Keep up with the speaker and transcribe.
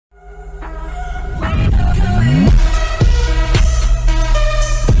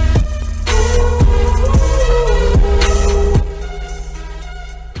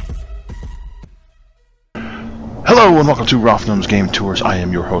and welcome to Rophnom's Game Tours. I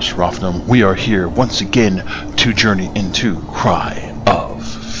am your host, Rophnom. We are here once again to journey into Cry of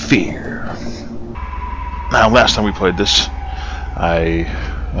Fear. Now, last time we played this, I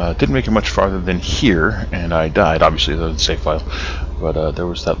didn't make it much farther than here, and I died. Obviously, the save file, but there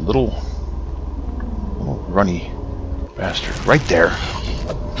was that little runny bastard right there.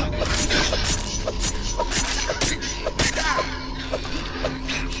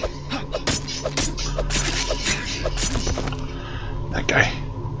 That guy.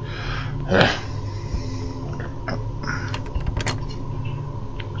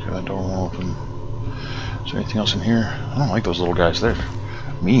 Okay, that door won't open. Is there anything else in here? I don't like those little guys. They're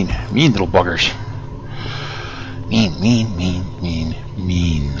mean little buggers. Mean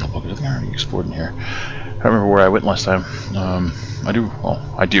little buggers. I think I already explored in here. I don't remember where I went last time. I do. Well,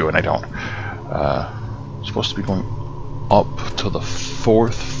 I do and I don't. I'm supposed to be going up to the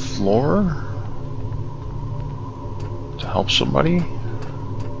 4th floor to help somebody.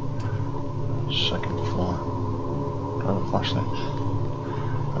 2nd floor. Do I have a flashlight? I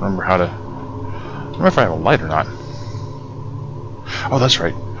don't remember how to. I don't know if I have a light or not. Oh, that's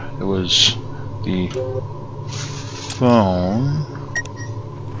right. It was the phone.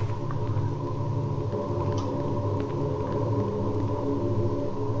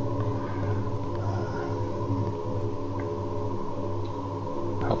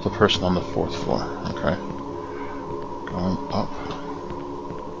 Help the person on the 4th floor. Okay. Going up.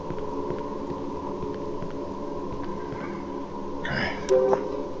 Okay.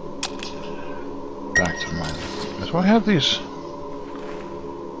 Back to mine. Do I have these?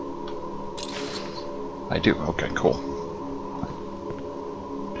 I do. Okay, cool.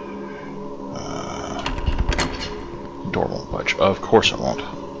 Door won't budge. Of course it won't.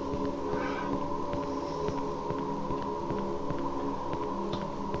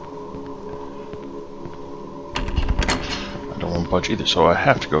 Door won't budge either, so I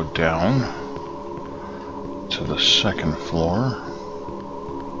have to go down to the 2nd floor.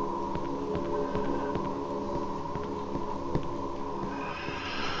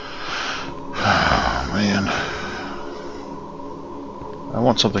 Man, I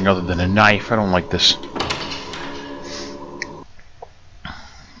want something other than a knife. I don't like this.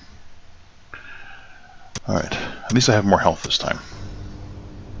 Alright, at least I have more health this time.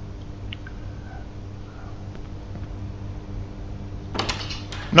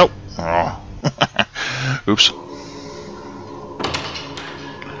 Nope. Oh. Oops.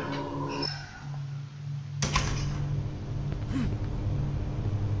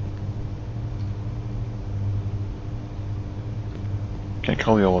 Can't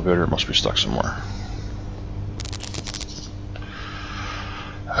call the elevator, it must be stuck somewhere.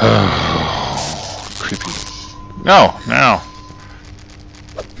 Oh, creepy. No, no.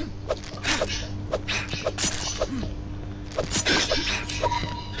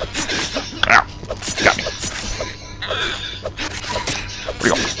 Ow, got me. Where'd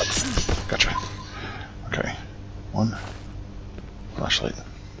you go? Gotcha. Okay, one flashlight.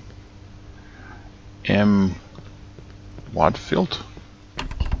 M. Wadfield?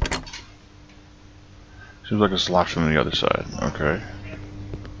 Seems like it's locked from the other side. Okay.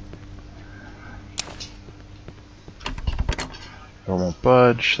 Door won't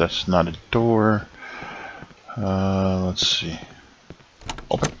budge. That's not a door. Let's see.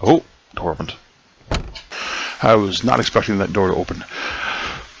 Open. Oh, door opened. I was not expecting that door to open.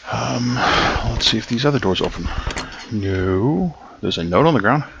 Let's see if these other doors open. No. There's a note on the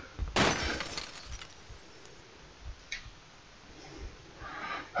ground.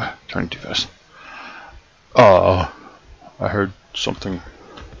 Turning too fast. I heard something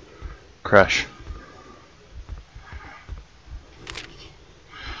crash.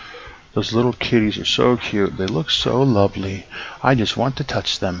 Those little kitties are so cute. They look so lovely. I just want to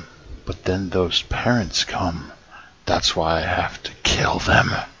touch them. But then those parents come. That's why I have to kill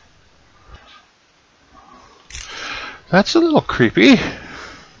them. That's a little creepy.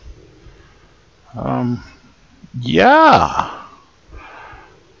 Yeah.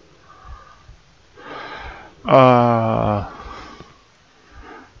 Okay.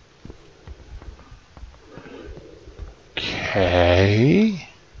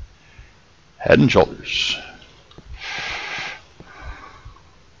 Head and shoulders.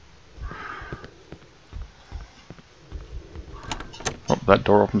 Oh, that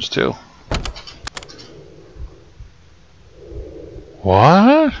door opens too.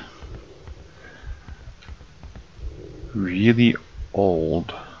 What? Really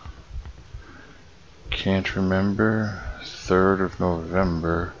old. Can't remember. 3rd of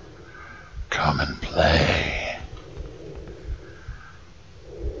November. Come and play.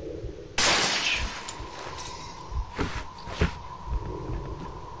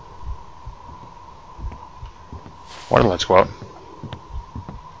 Why the lights go out?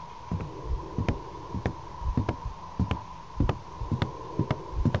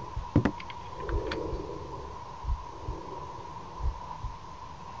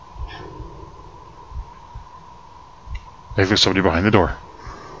 I think there's somebody behind the door.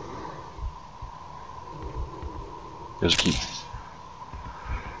 There's a key.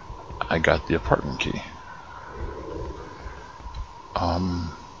 I got the apartment key.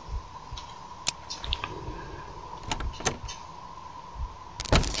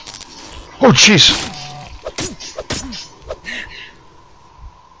 Oh, jeez!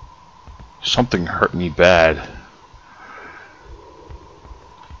 Something hurt me bad.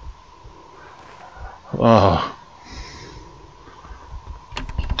 Oh.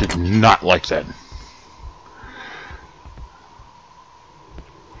 Did not like that.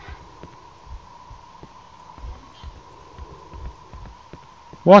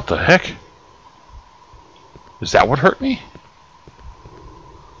 What the heck? Is that what hurt me?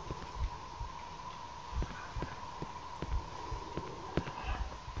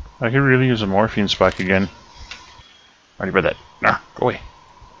 I could really use a morphine spike again. Already read that. Nah, go away.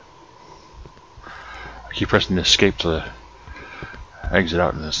 I keep pressing escape to exit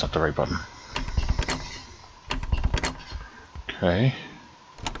out, and that's not the right button. Okay.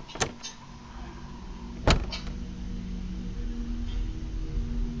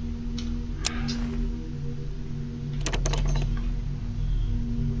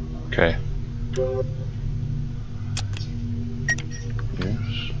 Okay.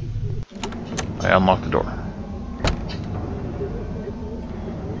 Yes. I unlock the door.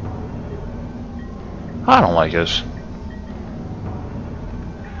 I don't like this.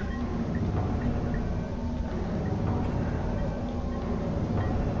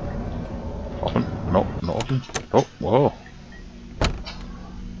 Open? No, no open. Oh, whoa.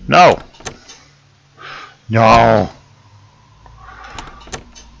 No! No!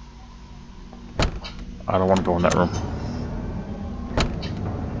 I don't want to go in that room.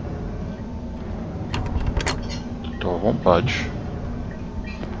 The door won't budge.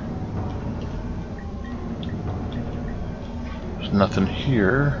 There's nothing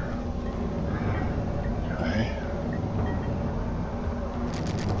here. Okay.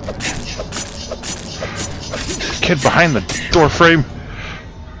 Kid behind the door frame.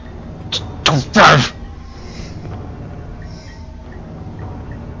 Don't drive.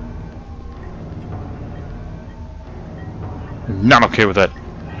 Not okay with that.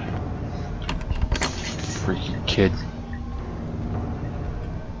 Freaky kid.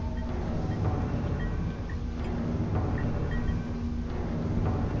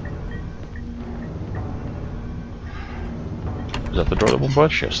 Is that the door that won't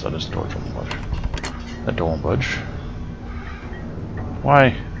budge? Yes, that is the door that won't budge. That door won't budge.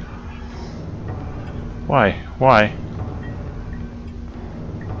 Why? Why? Why?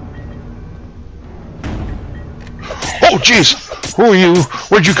 Oh, jeez! Who are you?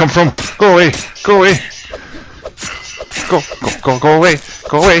 Where'd you come from? Go away! Go away! Go away!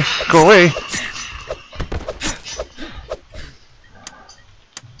 Go away! Go away!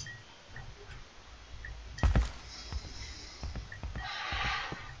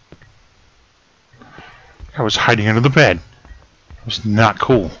 I was hiding under the bed. It was not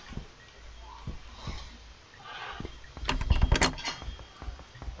cool.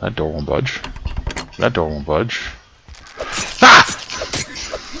 That door won't budge. That door won't budge. Ah!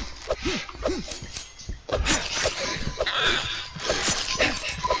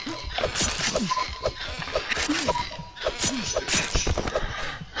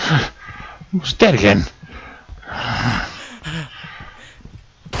 Almost dead again.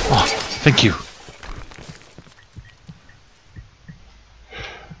 Oh, thank you.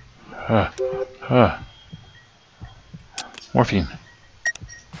 Morphine.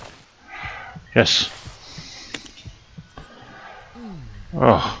 Yes.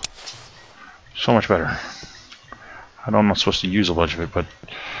 Oh, so much better. I know I'm not supposed to use a bunch of it, but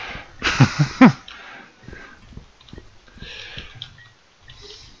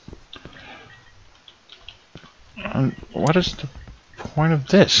what is the point of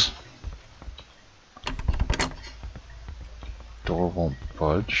this? Door won't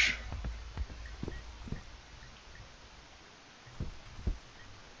budge.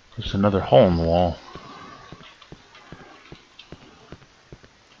 There's another hole in the wall.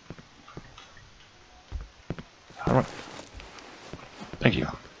 How do I... Thank you.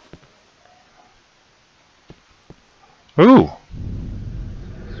 Ooh!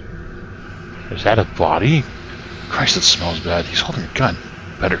 Is that a body? Christ, it smells bad. He's holding a gun.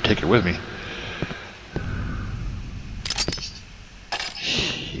 Better take it with me.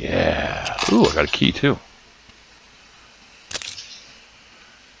 Yeah. Ooh, I got a key too.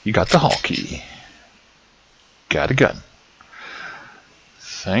 You got the hall key. Got a gun.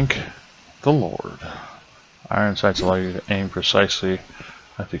 Thank the Lord. Iron sights allow you to aim precisely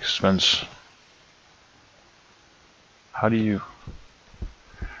at the expense. How do you...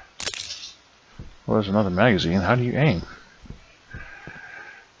 Well, there's another magazine. How do you aim?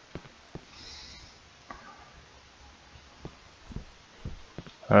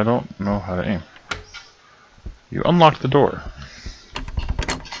 I don't know how to aim. You unlock the door.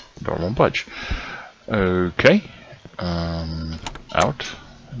 The door won't budge. Okay. Out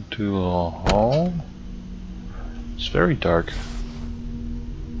into the hall. It's very dark.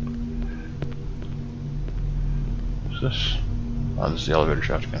 What's this? Oh, this is the elevator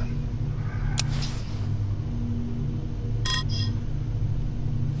shaft again.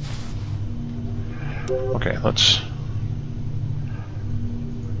 Okay, let's...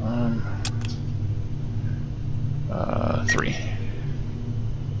 3.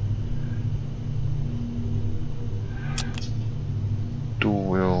 Dual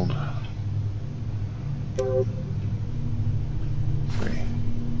wield. 3.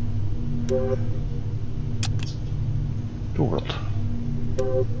 Dual wield.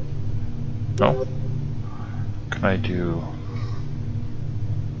 No. Can I do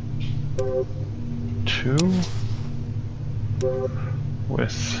 2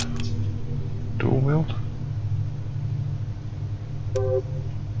 with dual wield?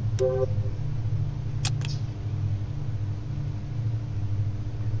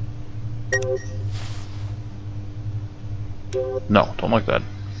 No, don't like that.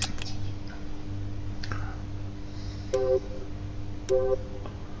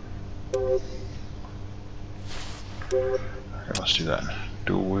 Okay, let's do that.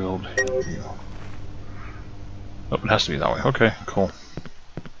 Dual wield. Oh, it has to be that way. Okay, cool.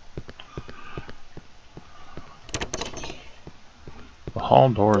 The hall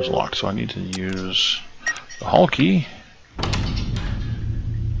door is locked, so I need to use the hall key.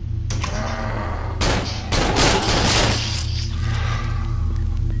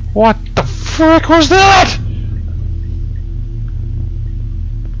 What the frick was that?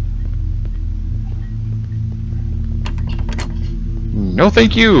 No,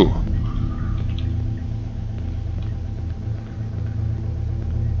 thank you.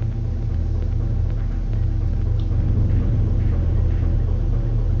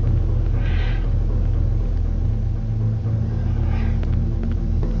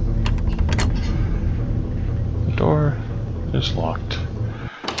 The door is locked.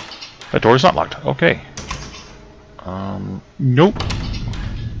 That door is not locked. Okay. Nope.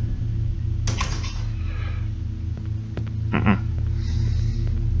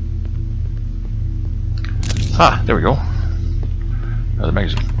 Ah, there we go. Another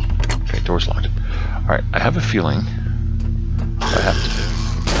magazine. Okay, door's locked. Alright, I have a feeling I have to...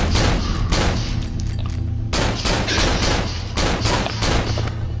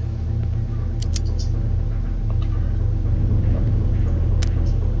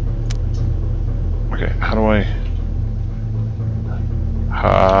 Okay, how do I...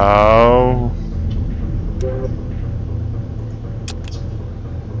 How...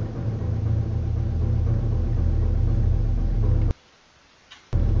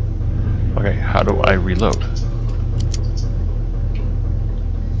 Okay, how do I reload?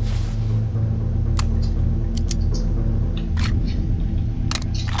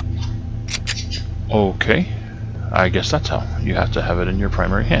 Okay, I guess that's how. You have to have it in your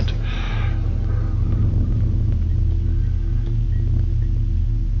primary hand.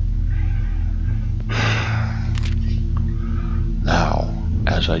 Now,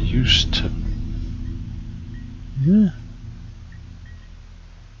 as I used to...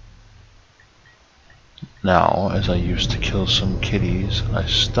 Now, as I used to kill some kitties, I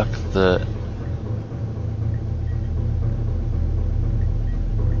stuck the...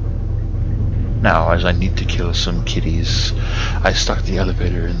 Now, as I need to kill some kitties, I stuck the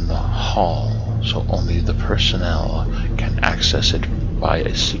elevator in the hall, so only the personnel can access it by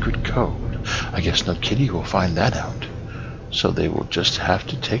a secret code. I guess no kitty will find that out, so they will just have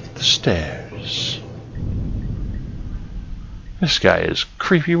to take the stairs. This guy is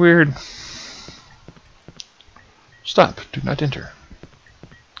creepy weird. Stop, do not enter.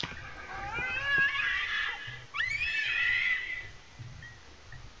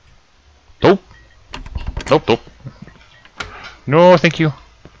 Nope. Nope, nope. No, thank you.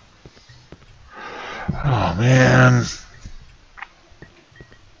 Oh, man.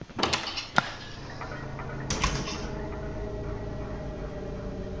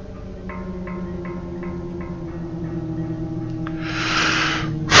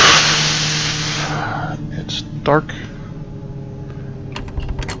 It's dark.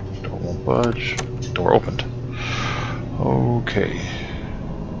 budge. Door opened. Okay.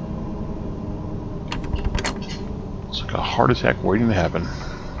 It's like a heart attack waiting to happen.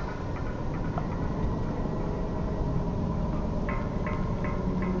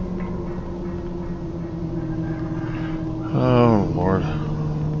 Oh, Lord.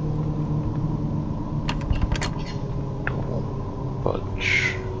 Door won't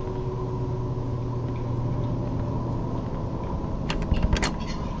budge.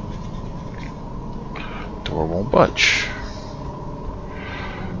 Door won't budge.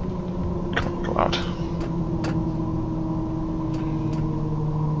 Come on, go out.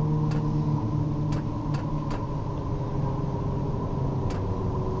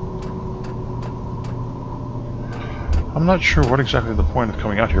 I'm not sure what exactly the point of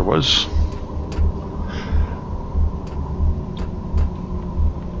coming out here was.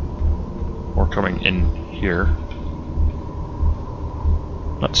 Or coming in here.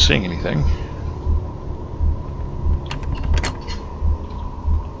 Not seeing anything.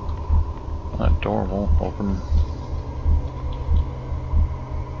 That door won't open.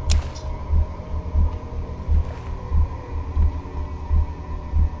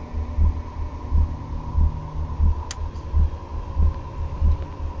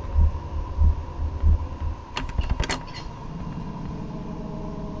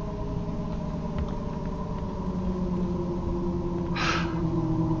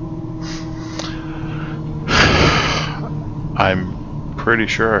 I'm pretty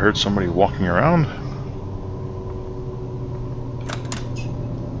sure I heard somebody walking around.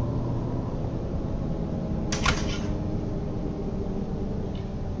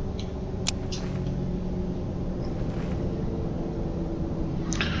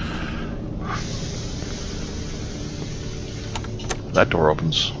 That door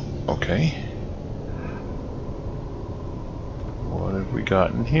opens. Okay. What have we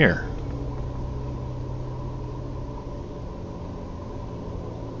got in here?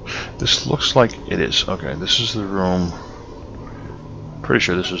 This looks like it is. Okay, this is the room. Pretty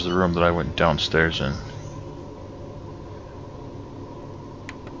sure this is the room that I went downstairs in.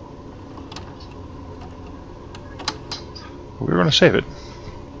 We were going to save it.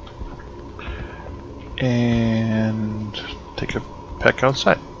 And take a peek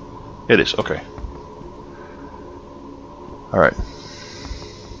outside. It is, okay. Alright.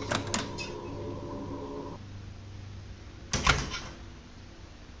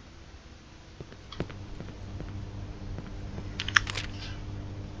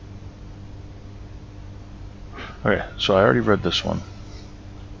 Okay, so I already read this one.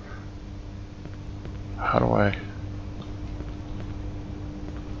 How do I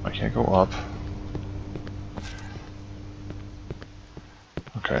can't go up.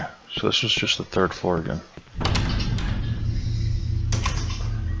 Okay, so this was just the third floor again.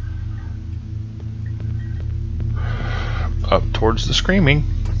 Up towards the screaming.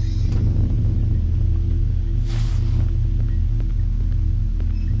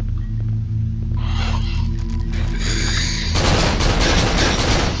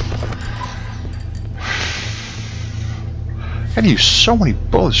 I gotta use so many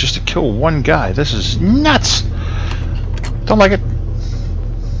bullets just to kill one guy. This is nuts! Don't like it.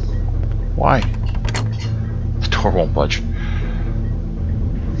 Why? The door won't budge.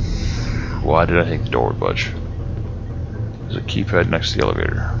 Why did I think the door would budge? There's a keypad next to the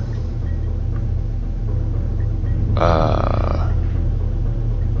elevator.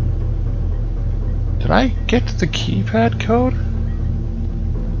 Did I get the keypad code?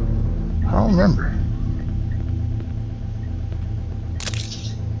 I don't remember.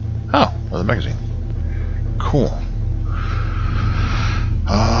 Oh, another magazine. Cool.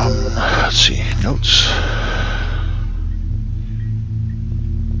 Let's see. Notes.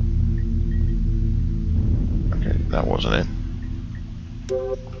 Okay, that wasn't it.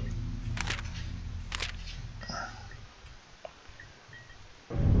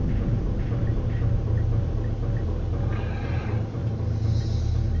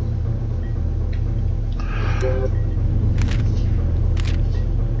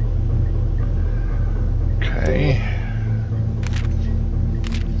 Okay.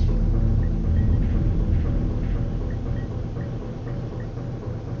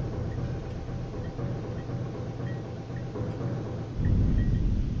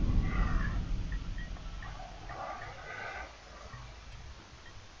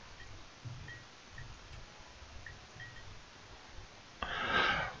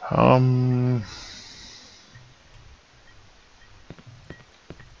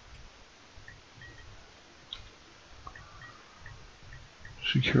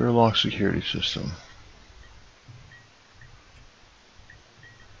 Secure lock security system.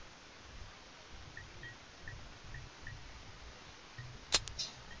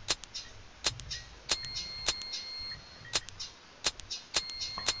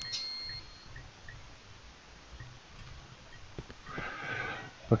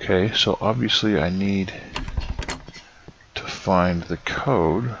 Okay, so obviously I need to find the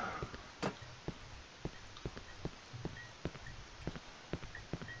code.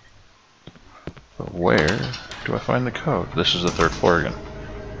 But where do I find the code? This is the 3rd floor again.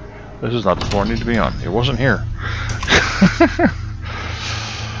 This is not the floor I need to be on. It wasn't here.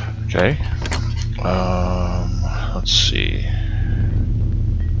 Okay. Let's see.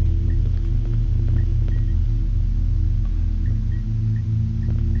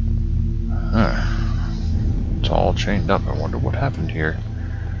 It's all chained up. I wonder what happened here.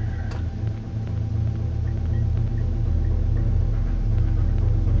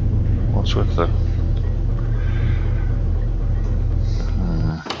 What's with the...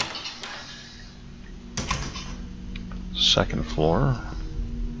 Second floor?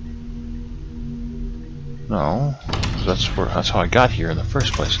 No, that's how I got here in the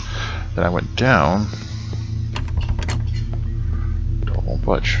first place. Then I went down. Door won't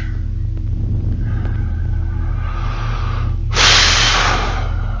budge.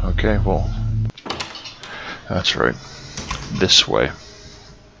 Okay, well, that's right. This way.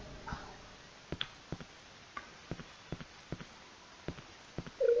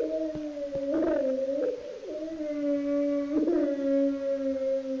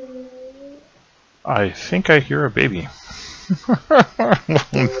 I think I hear a baby.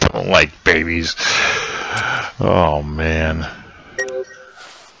 Don't like babies. Oh man.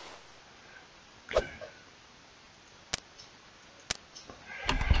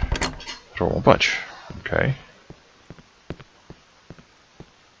 Door won't budge. Okay.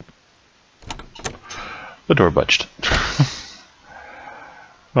 The door budged.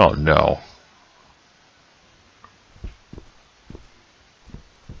 Oh no.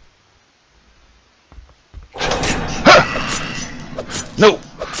 No!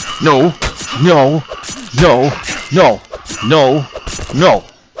 No! No! No! No! No! No!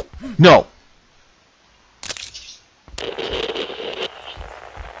 No!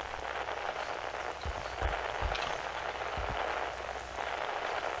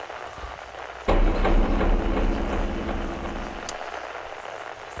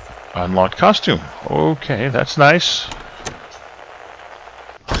 Unlocked costume. Okay, that's nice.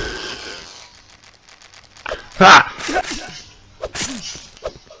 Ah!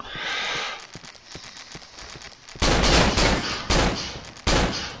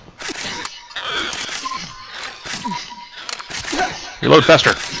 Reload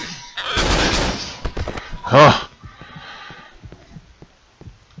faster. Huh.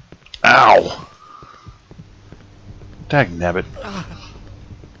 Ow. Dagnabbit.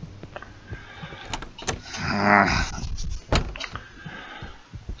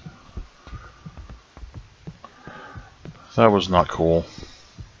 That was not cool.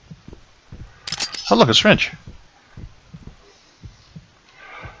 Oh look, it's French.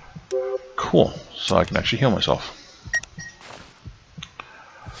 Cool. So I can actually heal myself.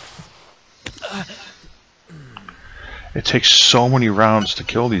 It takes so many rounds to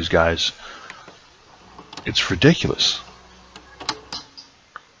kill these guys. It's ridiculous.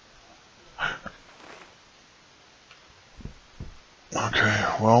 Okay,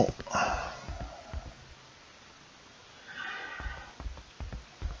 well...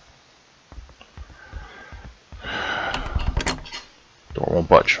 Door won't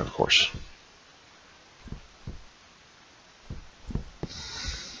budge, of course.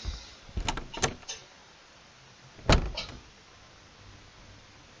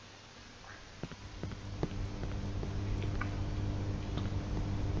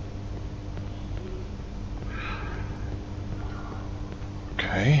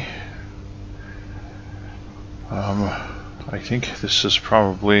 Okay. I think this is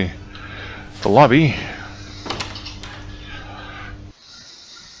probably the lobby.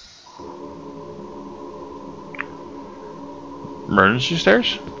 Emergency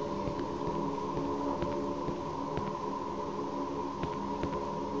stairs?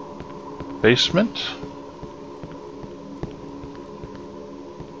 Basement?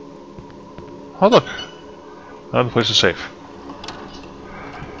 Oh look! Another place is safe.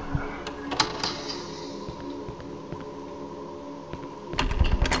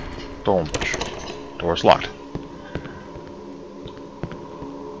 Door won't budge. Door's locked.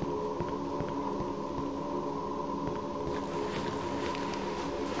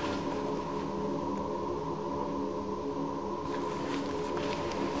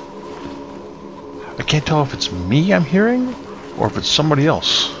 I can't tell if it's me I'm hearing or if it's somebody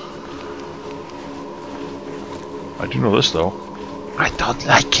else. I do know this though. I don't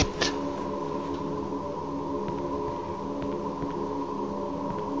like it.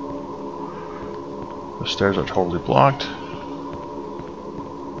 The stairs are totally blocked.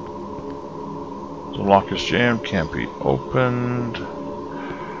 The lock is jammed, can't be opened.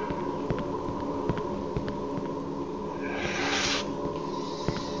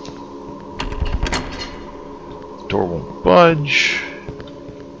 Door won't budge.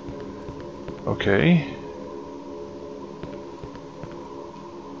 Okay.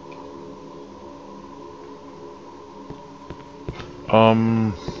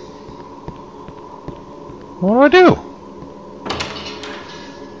 What do I do?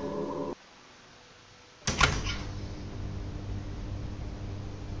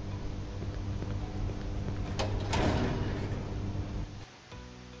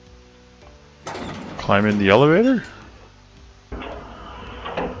 Climb in the elevator?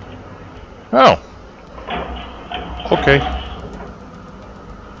 Oh. Okay.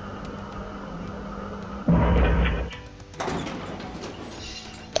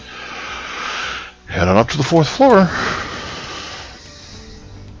 Head on up to the 4th floor.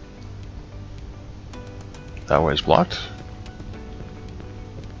 That way is blocked.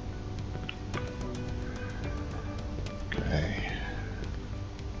 Okay.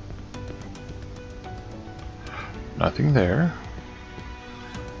 Nothing there.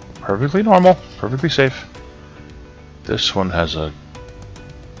 Perfectly normal, perfectly safe. This one has a...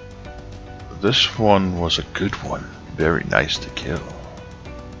 This one was a good one. Very nice to kill.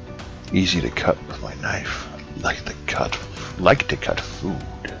 Easy to cut with my knife. Like to cut food.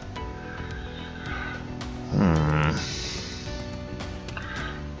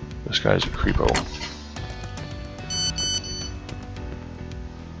 This guy's a creepo.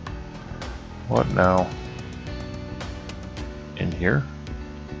 What now? In here?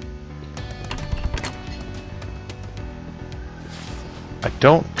 I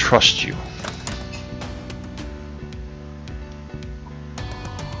don't trust you.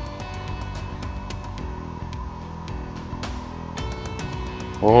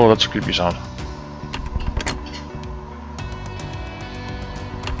 Oh, that's a creepy sound.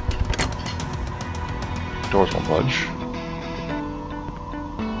 Doors won't budge.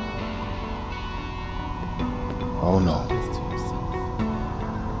 Oh no.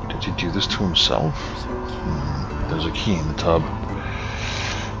 Did he do this to himself? There's a key in the tub.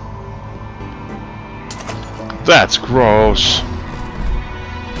 That's gross.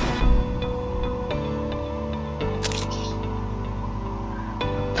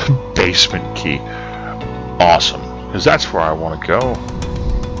 Basement key. Awesome. Because that's where I want to go.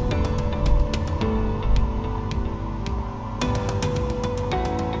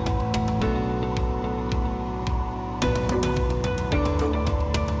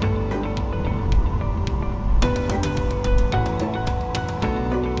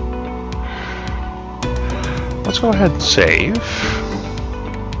 Let's go ahead and save.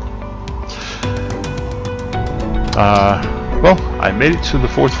 Well, I made it to the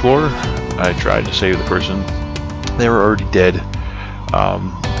 4th floor. I tried to save the person. They were already dead.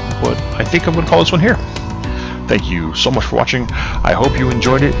 But I think I'm going to call this one here. Thank you so much for watching. I hope you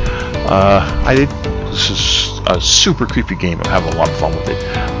enjoyed it. I did. This is a super creepy game. I'm having a lot of fun with it.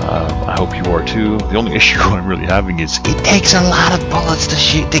 I hope you are too. The only issue I'm really having is it takes a lot of bullets to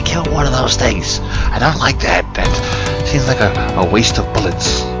shoot to kill one of those things. I don't like that. That seems like a waste of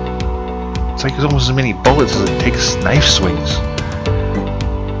bullets. It's like there's almost as many bullets as it takes knife swings.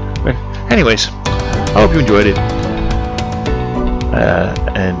 But anyways, I hope you enjoyed it.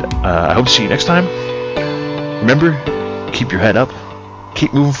 And I hope to see you next time. Remember, keep your head up.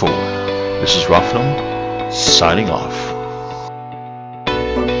 Keep moving forward. This is Rophnom, signing off.